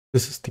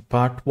This is the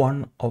part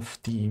 1 of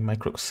the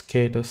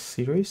MicroK8s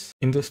series.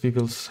 In this, we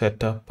will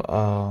set up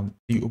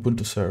the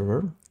Ubuntu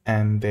server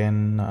and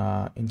then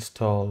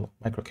install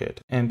MicroK8.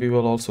 And we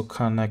will also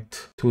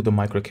connect to the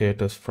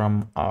MicroK8s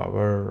from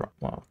our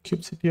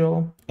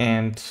kubectl.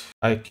 And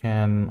I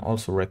can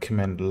also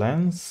recommend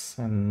Lens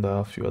and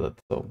a few other.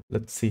 So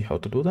let's see how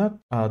to do that.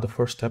 The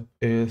first step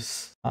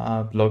is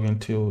log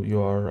into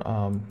your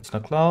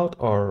hetzner cloud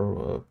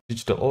or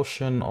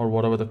DigitalOcean or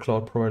whatever the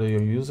cloud provider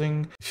you're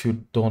using. If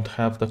you don't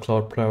have the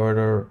cloud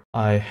provider,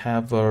 I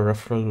have a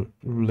referral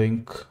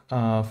link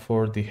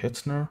for the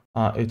hetzner.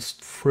 It's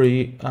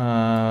free.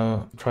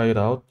 Try it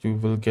out. You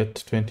will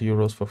get 20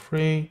 euros for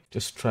free.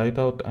 Just try it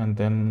out and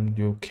then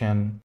you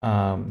can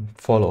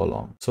follow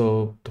along.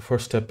 So the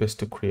first step is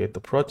to create the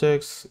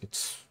projects.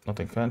 It's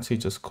nothing fancy,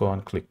 just go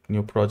and click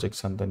new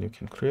projects and then you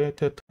can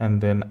create it and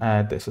then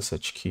add the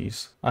SSH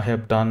keys. I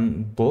have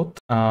done both.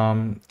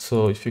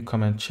 So if you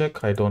come and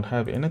check, I don't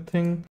have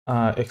anything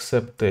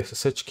except the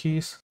SSH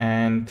keys,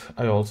 and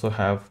I also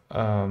have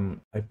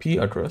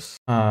IP address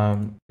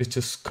which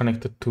is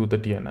connected to the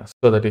DNS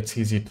so that it's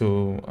easy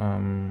to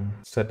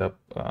set up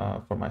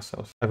for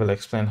myself. I will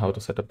explain how to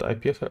set up the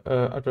IP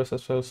address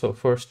as well. So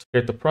first,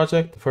 create the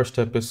project. The first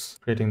step is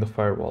creating the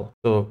firewall.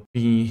 So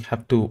we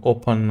have to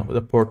open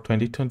the port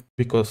 2020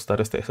 because that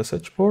is the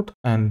SSH port,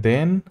 and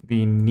then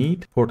we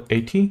need port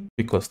 80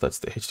 because that's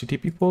the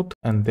HTTP port,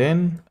 and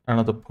then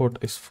another port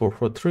is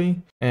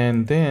 443,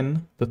 and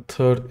then the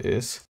third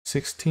is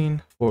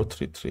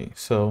 16433.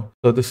 So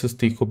this is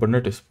the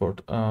Kubernetes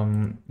port.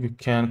 You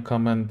can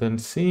come and then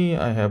see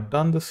I have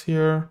done this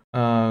here.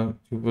 You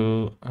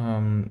will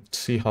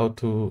see how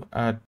to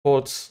add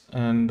ports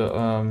and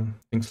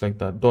things like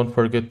that. Don't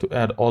forget to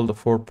add all the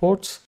 4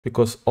 ports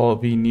because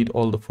we need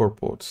all the 4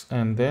 ports,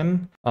 and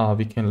then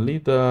we can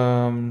leave the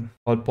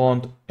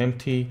outbound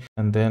empty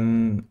and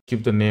then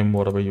give the name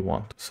whatever you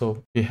want.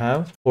 So we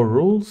have 4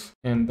 rules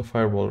in the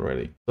firewall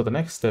ready. So the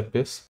next step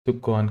is to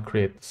go and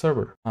create the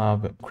server.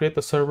 Create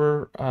the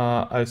server.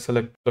 I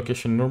select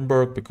location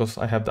Nuremberg because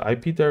I have the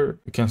IP there.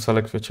 You can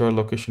select whichever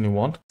location you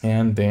want,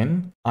 and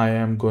then I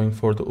am going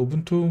for the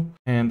Ubuntu,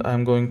 and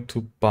I'm going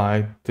to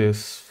buy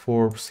this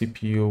 4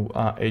 CPU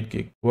 8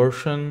 gig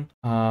version.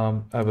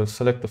 I will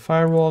select the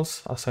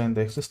firewalls, assign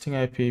the existing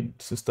IP.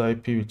 This is the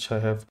IP which I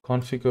have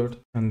configured,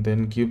 and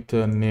then give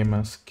the name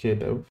as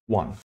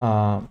kdev1.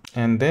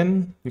 And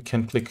then you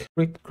can click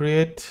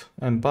create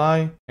and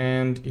buy,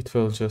 and it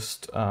will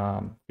just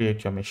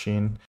create your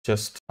machine.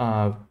 Just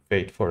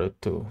wait for it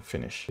to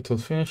finish. It will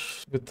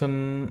finish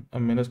within a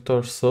minute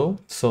or so.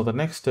 So the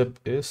next step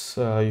is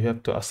you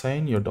have to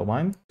assign your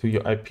domain to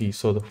your IP.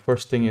 So the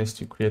first thing is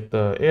to create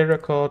the A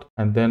record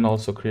and then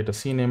also create a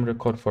CNAME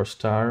record for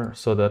star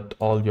so that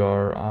all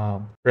your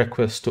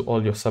requests to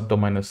all your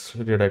subdomain is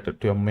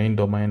redirected to your main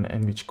domain,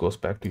 and which goes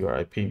back to your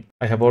IP.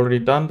 I have already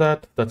done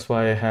that. That's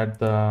why I had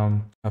the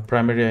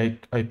primary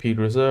IP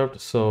reserved,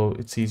 so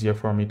it's easier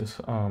for me to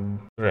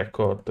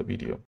record the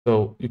video.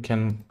 So you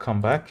can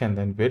come back and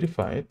then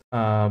verify it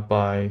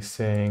by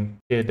saying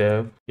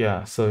kdev.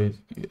 Yeah, so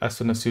as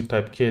soon as you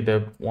type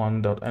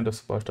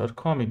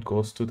kdev1.endospars.com, it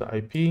goes to the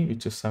IP,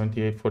 which is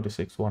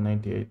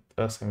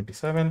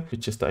 78.46.198.77,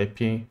 which is the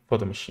IP for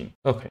the machine.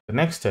 Okay, the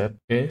next step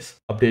is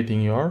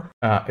updating your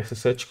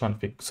SSH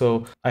config.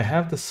 So I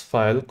have this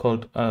file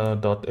called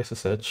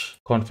 .ssh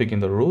config in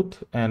the root,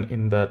 and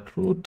in that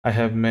root I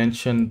have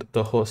mentioned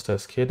the host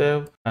as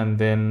kdev, and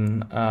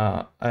then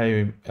I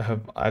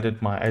have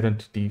added my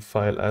identity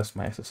file as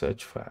my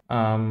SSH file.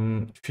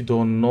 If you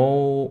don't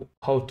know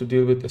how to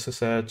deal with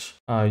SSH,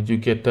 you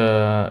get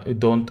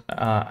don't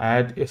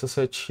add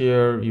SSH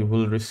here. You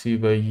will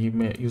receive a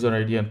email, user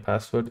ID and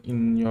password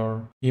in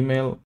your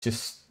email, which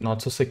is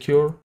not so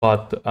secure.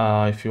 But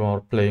if you are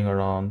playing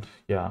around,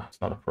 yeah,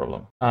 it's not a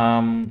problem.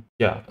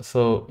 Yeah,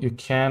 so you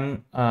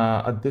can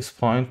at this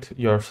point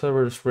your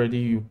server is ready.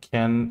 You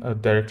can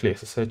directly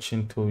SSH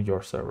into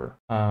your server.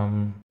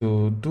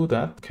 To do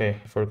that, okay,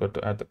 I forgot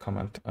to add the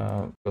comment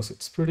because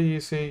it's pretty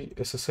easy.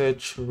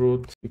 SSH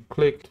root, you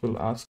click, it will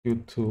ask you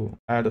to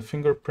add a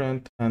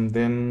fingerprint and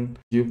then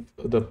give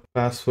the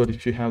password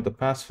if you have the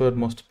password.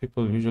 Most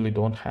people usually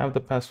don't have the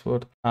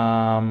password.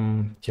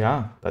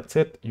 Yeah, that's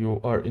it.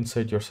 You are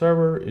inside your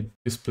server. It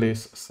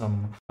displays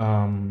some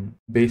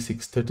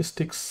basic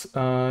statistics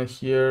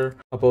here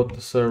about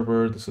the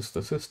server. This is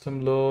the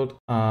system load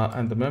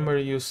and the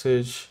memory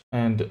usage,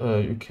 and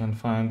you can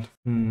find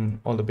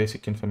all the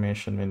basic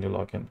information when you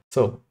log in.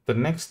 So the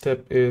next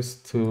step is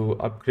to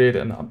upgrade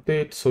and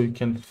update, so you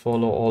can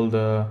follow all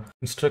the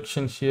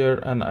instructions here.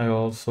 And I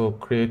also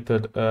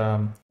created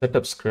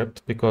setup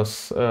script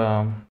because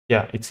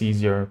yeah, it's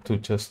easier to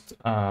just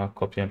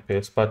copy and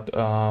paste, but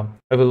I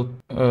will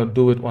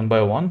do it one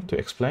by one to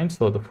explain.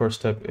 So the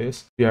first step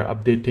is we are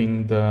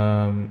updating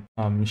the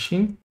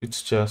machine.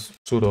 it's just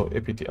sudo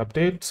apt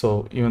update.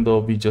 So even though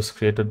we just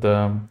created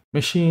the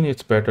machine,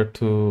 it's better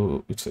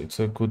to, it's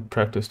a good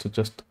practice to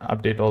just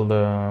update all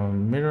the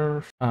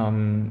mirror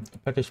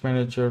package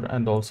manager,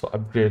 and also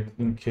upgrade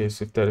in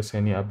case if there is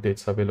any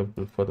updates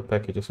available for the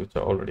packages which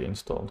are already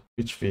installed,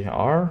 which we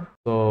are.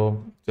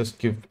 So just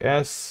give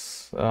S.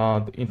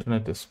 The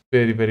internet is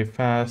very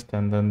fast,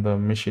 and then the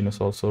machine is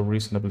also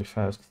reasonably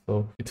fast,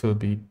 so it will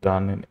be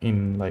done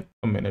in like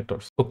a minute or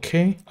so.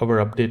 Okay,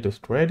 our update is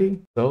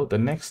ready. So the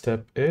next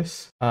step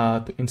is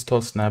to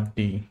install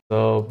snapd.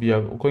 So we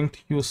are going to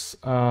use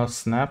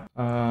snap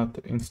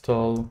to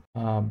install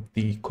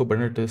the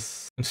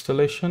Kubernetes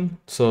installation.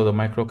 So the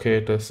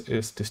MicroK8s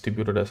is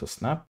distributed as a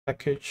snap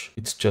package.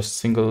 It's just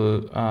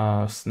single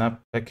snap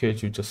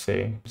package. You just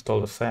say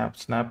install the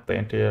snap, the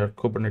entire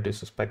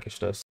Kubernetes is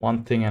packaged as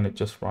one thing, and it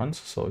just runs,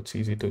 so it's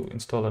easy to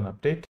install and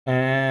update.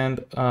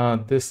 And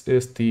this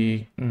is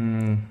the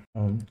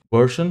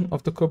version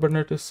of the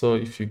Kubernetes. So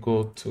if you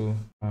go to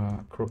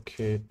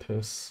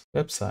MicroK8s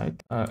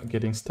website,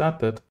 getting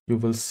started, you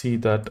will see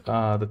that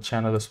the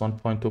channel is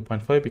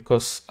 1.2.5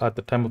 because at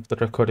the time of the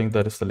recording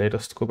that is the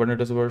latest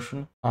Kubernetes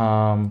version.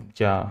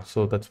 Yeah,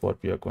 so that's what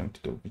we are going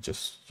to do. We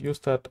just use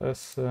that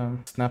as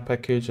snap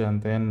package,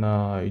 and then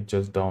it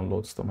just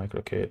downloads the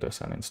MicroK8s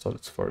and installs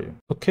it for you.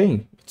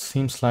 Okay, it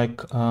seems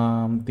like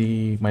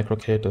the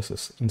MicroK8s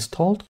is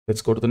installed.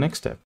 Let's go to the next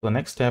step. The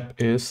next step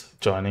is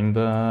joining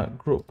the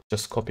group.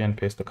 Just copy and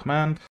paste the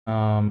command,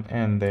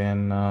 and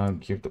then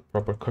give the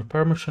proper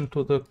permission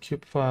to the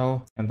kube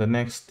file. And the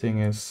next thing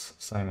is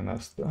sign in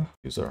as the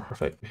user.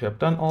 Perfect. We have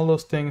done all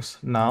those things.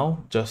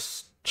 Now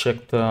just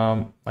check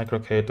the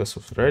MicroK8s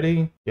is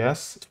ready.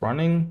 Yes, it's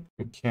running.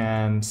 You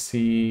can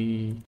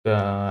see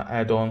the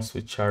add-ons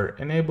which are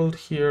enabled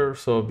here.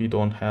 So we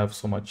don't have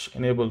so much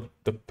enabled.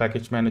 The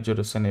package manager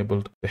is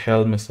enabled, the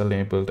Helm is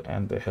enabled,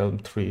 and the Helm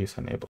 3 is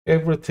enabled.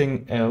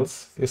 Everything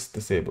else is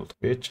disabled,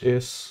 which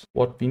is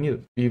what we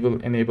need. We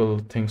will enable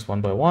things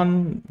one by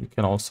one. You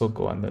can also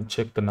go and then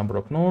check the number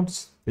of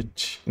nodes,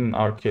 which in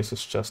our case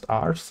is just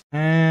ours.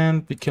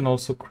 And we can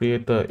also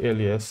create the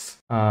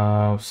alias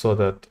so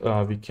that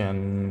we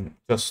can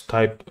just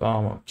type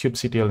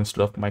kubectl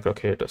instead of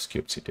MicroK8s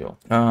kubectl.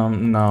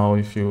 Now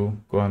if you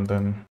go and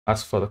then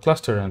ask for the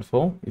cluster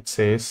info, it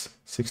says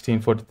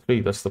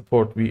 1643. That's the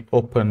port we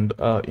opened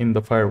in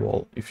the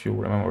firewall, if you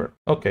remember.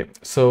 Okay,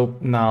 so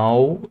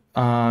now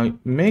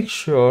make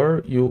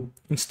sure you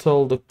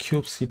install the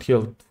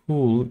kubectl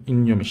tool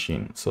in your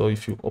machine. So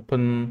if you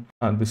open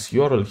this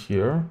URL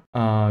here,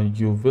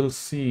 you will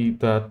see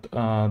that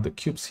the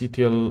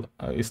kubectl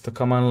is the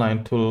command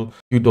line tool.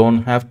 You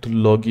don't have to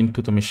log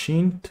into the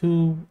machine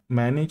to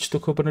manage the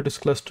Kubernetes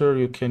cluster.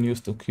 You can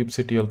use the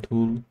kubectl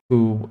tool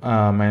to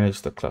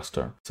manage the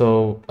cluster.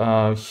 So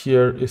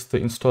here is the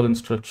install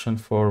instruction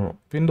for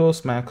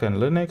Windows, Mac, and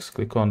Linux.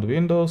 Click on the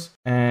Windows,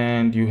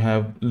 and you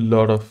have a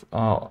lot of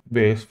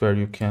ways where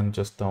you can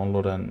just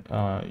download and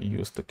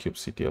use the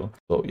kubectl.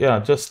 So yeah,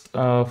 just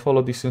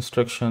follow these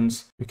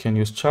instructions. You can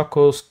use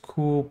Chacos,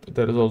 kube.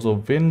 There is also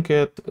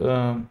winget.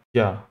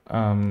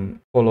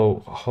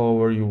 Follow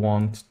however you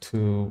want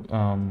to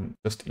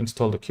just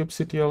install the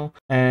kubectl.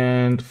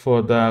 And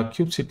for the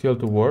kubectl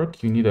to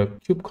work, you need a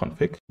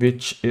kubeconfig,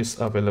 which is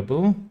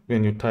available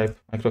when you type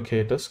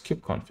MicroK8s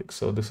kubeconfig.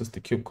 So this is the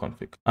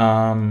kubeconfig.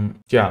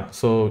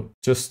 So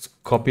just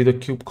copy the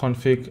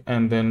kubeconfig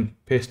and then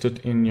paste it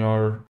in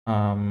your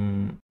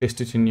kubectl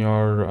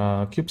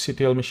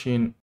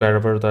machine,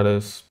 wherever that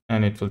is,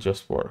 and it will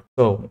just work.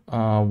 So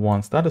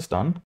once that is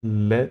done,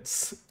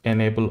 let's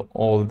enable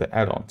all the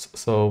add-ons.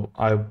 So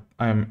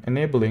I'm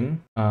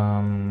enabling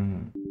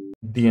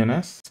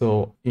DNS,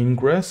 so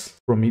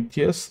ingress,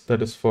 Prometheus,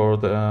 that is for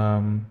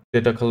the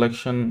data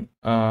collection.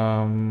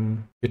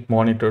 It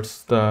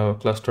monitors the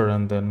cluster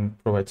and then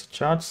provides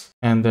charts,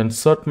 and then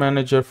cert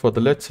manager for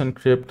the let's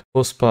encrypt,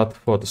 host path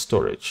for the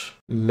storage.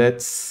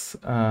 Let's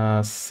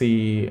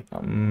see,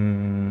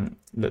 and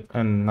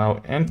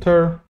now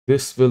enter.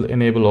 This will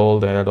enable all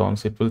the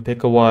add-ons. It will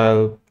take a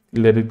while.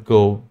 Let it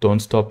go.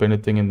 Don't stop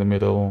anything in the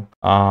middle.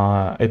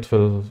 It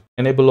will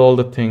enable all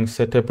the things,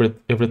 set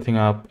everything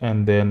up,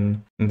 and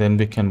then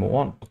we can move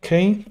on.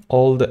 Okay,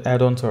 all the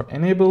add-ons are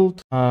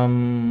enabled,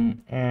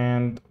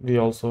 and we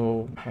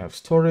also have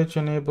storage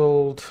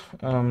enabled,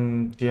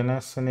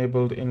 DNS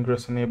enabled,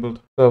 ingress enabled.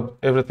 So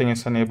everything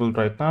is enabled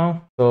right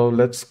now. So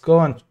let's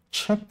go and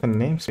check the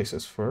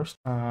namespaces first.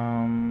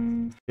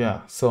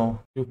 So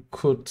you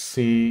could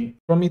see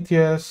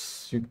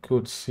Prometheus, you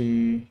could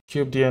see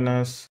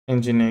kubedns,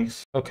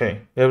 nginx.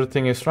 Okay,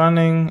 everything is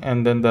running,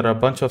 and then there are a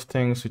bunch of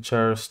things which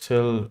are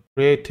still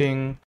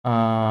creating.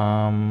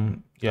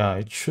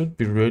 It should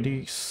be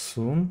ready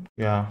soon.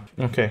 Yeah,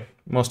 okay.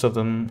 Most of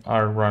them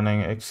are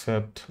running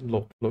except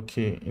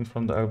Loki in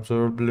from the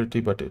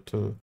observability, but it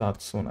will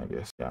start soon, I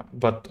guess. Yeah,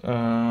 but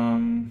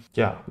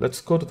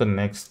let's go to the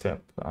next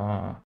step.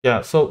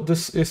 So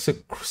this is a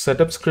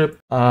setup script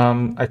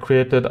I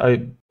created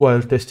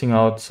while testing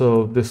out.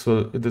 So this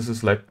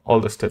is like all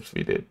the steps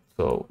we did.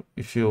 So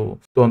if you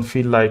don't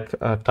feel like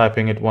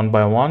typing it one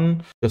by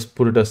one, just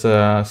put it as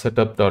a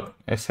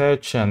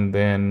setup.sh and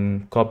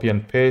then copy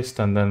and paste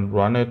and then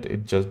run it.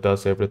 It just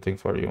does everything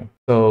for you.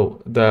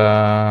 So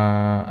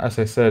as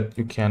I said,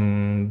 you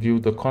can view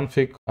the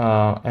config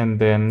and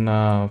then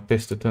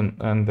paste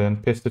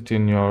it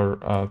in your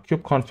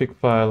kubeconfig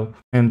file.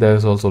 And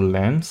there's also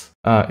Lens.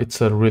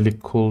 It's a really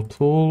cool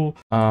tool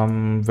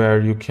where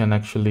you can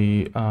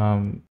actually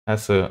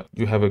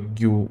you have a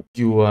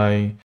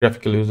GUI,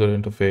 graphical user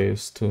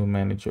interface, to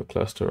manage your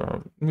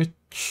cluster,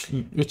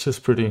 which is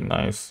pretty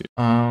nice.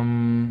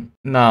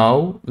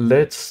 Now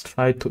let's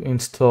try to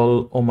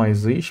install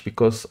Omaizish,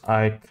 because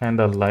I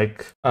kind of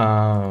like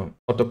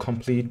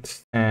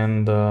autocomplete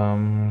and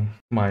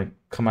my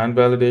command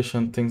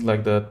validation, things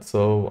like that.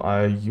 So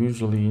I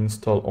usually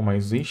install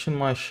Omaizish in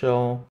my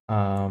shell,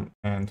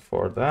 and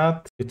for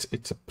that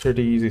it's a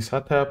pretty easy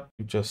setup.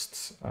 You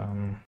just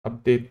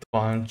update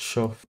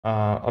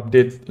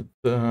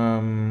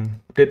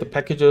the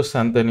packages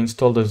and then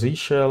install the Z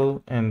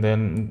shell, and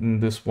then in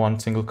this one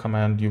single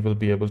command you will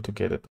be able to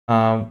get it.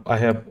 I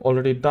have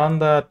already done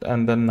that,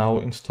 and then now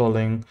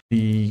installing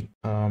the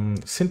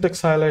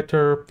syntax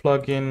highlighter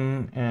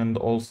plugin and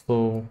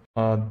also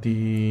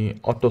the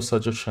auto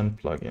suggestion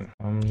plugin.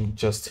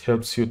 Just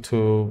helps you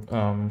to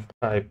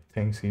type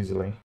things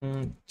easily.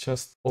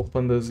 Just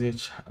open the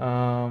ZH.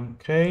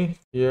 Okay,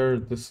 here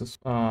this is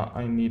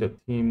I need a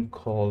theme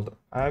called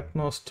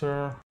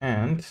Agnoster,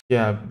 and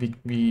yeah,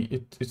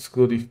 it's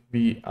good if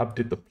we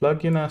update the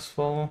plugin as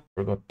well.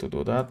 Forgot to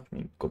do that. Let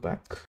me go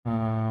back.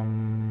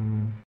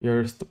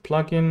 Here's the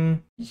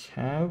plugin. We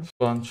have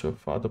a bunch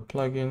of other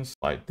plugins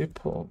by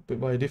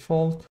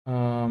default.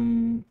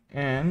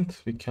 And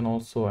we can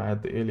also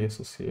add the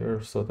aliases here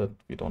so that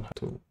we don't have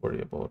to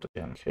worry about it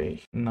again.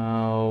 Okay,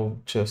 now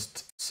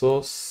just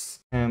source,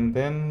 and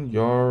then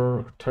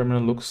your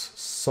terminal looks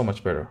so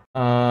much better.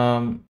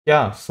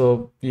 Yeah,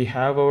 so we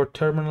have our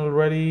terminal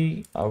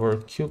ready. Our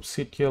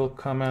kubectl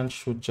command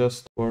should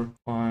just work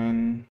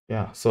fine.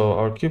 Yeah, so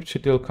our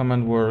kubectl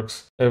command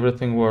works,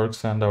 everything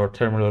works, and our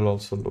terminal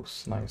also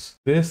looks nice.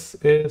 This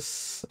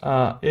is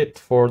it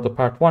for the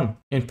part 1.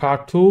 In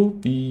part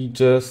 2, we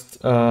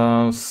just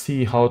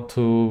see how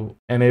to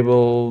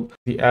enable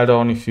the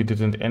add-on if you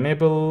didn't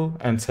enable,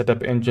 and set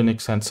up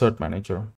Nginx and Cert Manager.